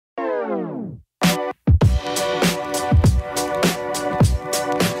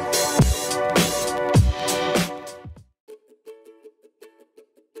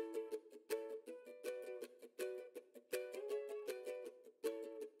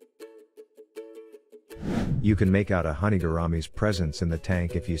You can make out a honey gourami's presence in the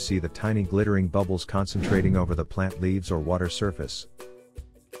tank if you see the tiny glittering bubbles concentrating over the plant leaves or water surface.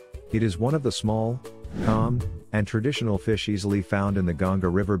 It is one of the small, calm, and traditional fish easily found in the Ganga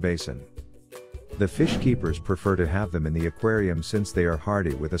River basin. The fish keepers prefer to have them in the aquarium since they are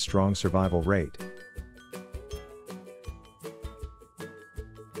hardy with a strong survival rate.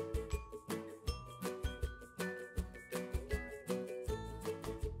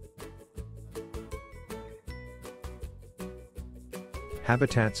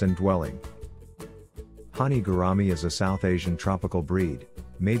 Habitats and dwelling. Honey Gourami is a South Asian tropical breed,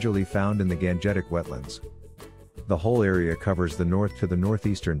 majorly found in the Gangetic wetlands. The whole area covers the north to the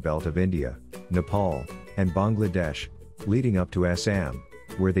northeastern belt of India, Nepal, and Bangladesh, leading up to Assam,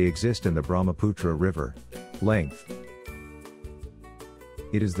 where they exist in the Brahmaputra River. Length.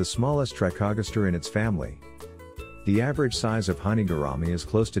 It is the smallest trichogaster in its family. The average size of Honey Gourami is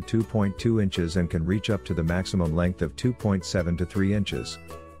close to 2.2 inches and can reach up to the maximum length of 2.7 to 3 inches.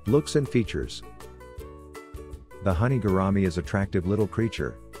 Looks and features. The Honey Gourami is an attractive little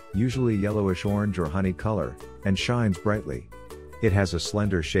creature, usually yellowish orange or honey color, and shines brightly. It has a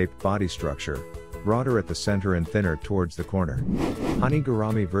slender-shaped body structure, broader at the center and thinner towards the corner. Honey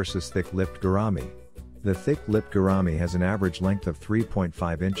Gourami versus thick-lipped gourami. The thick-lipped gourami has an average length of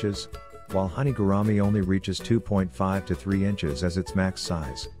 3.5 inches, while Honey Gourami only reaches 2.5 to 3 inches as its max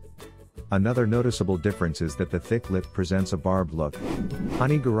size. Another noticeable difference is that the thick lip presents a barbed look.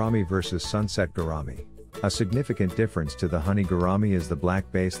 Honey Gourami versus Sunset Gourami. A significant difference to the Honey Gourami is the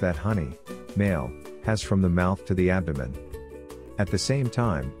black base that honey, male, has from the mouth to the abdomen. At the same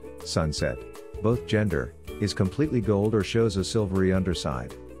time, Sunset, both gender, is completely gold or shows a silvery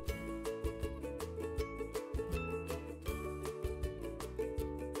underside.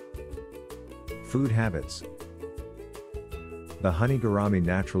 Food habits. The Honey Gourami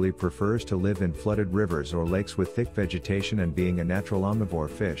naturally prefers to live in flooded rivers or lakes with thick vegetation, and being a natural omnivore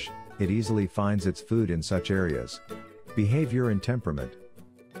fish, it easily finds its food in such areas. Behavior and temperament.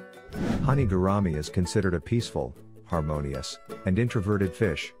 Honey Gourami is considered a peaceful, harmonious, and introverted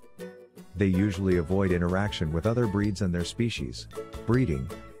fish. They usually avoid interaction with other breeds and their species. Breeding.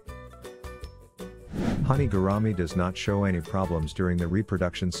 Honey Gourami does not show any problems during the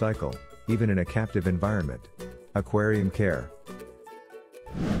reproduction cycle, even in a captive environment. Aquarium care.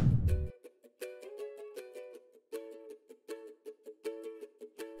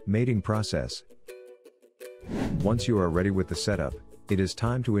 Mating process. Once you are ready with the setup, it is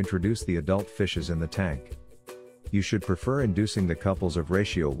time to introduce the adult fishes in the tank. You should prefer inducing the couples of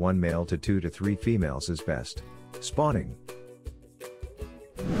ratio 1 male to 2 to 3 females is best. Spawning.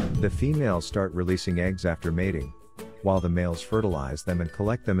 The females start releasing eggs after mating, while the males fertilize them and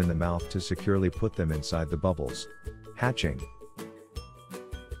collect them in the mouth to securely put them inside the bubbles. Hatching.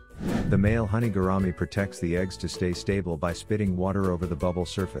 The male Honey Gourami protects the eggs to stay stable by spitting water over the bubble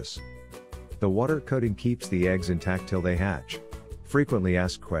surface. The water coating keeps the eggs intact till they hatch. Frequently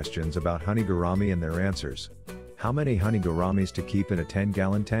asked questions about Honey Gourami and their answers. How many Honey Gouramis to keep in a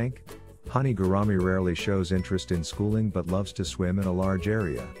 10-gallon tank? Honey Gourami rarely shows interest in schooling but loves to swim in a large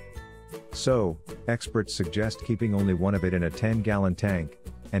area. So, experts suggest keeping only one of it in a 10-gallon tank,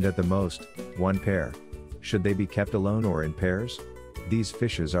 and at the most, one pair. Should they be kept alone or in pairs? These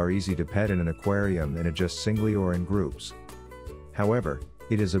fishes are easy to pet in an aquarium and adjust singly or in groups. However,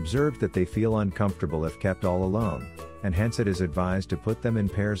 it is observed that they feel uncomfortable if kept all alone, and hence it is advised to put them in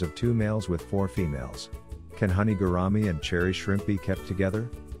pairs of 2 males with 4 females. Can Honey Gourami and cherry shrimp be kept together?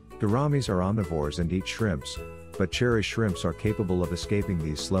 Gouramis are omnivores and eat shrimps, but cherry shrimps are capable of escaping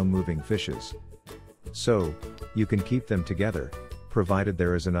these slow-moving fishes. So, you can keep them together, provided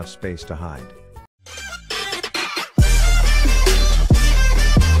there is enough space to hide.